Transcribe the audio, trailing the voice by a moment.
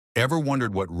Ever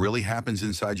wondered what really happens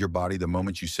inside your body the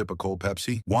moment you sip a cold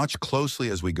Pepsi? Watch closely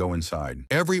as we go inside.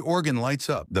 Every organ lights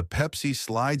up. The Pepsi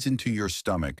slides into your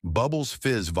stomach. Bubbles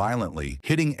fizz violently,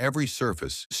 hitting every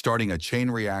surface, starting a chain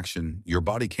reaction your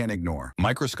body can't ignore.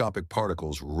 Microscopic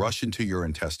particles rush into your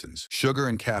intestines. Sugar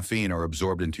and caffeine are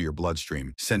absorbed into your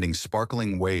bloodstream, sending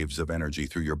sparkling waves of energy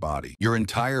through your body. Your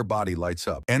entire body lights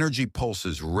up. Energy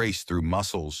pulses race through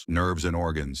muscles, nerves, and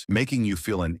organs, making you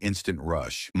feel an instant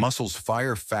rush. Muscles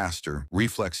fire faster,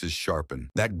 reflexes sharpen.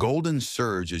 That golden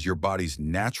surge is your body's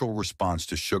natural response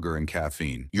to sugar and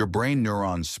caffeine. Your brain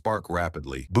neurons spark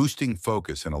rapidly, boosting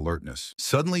focus and alertness.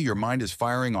 Suddenly, your mind is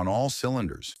firing on all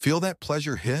cylinders. Feel that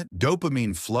pleasure hit?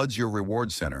 Dopamine floods your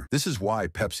reward center. This is why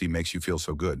Pepsi makes you feel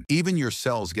so good. Even your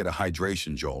cells get a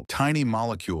hydration jolt, tiny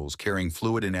molecules carrying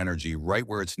fluid and energy right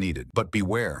where it's needed. But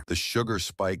beware, the sugar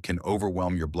spike can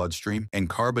overwhelm your bloodstream, and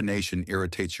carbonation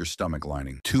irritates your stomach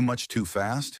lining. Too much too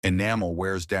fast? Enamel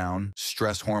wears down,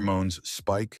 stress hormones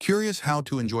spike. Curious how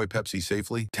to enjoy Pepsi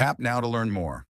safely? Tap now to learn more.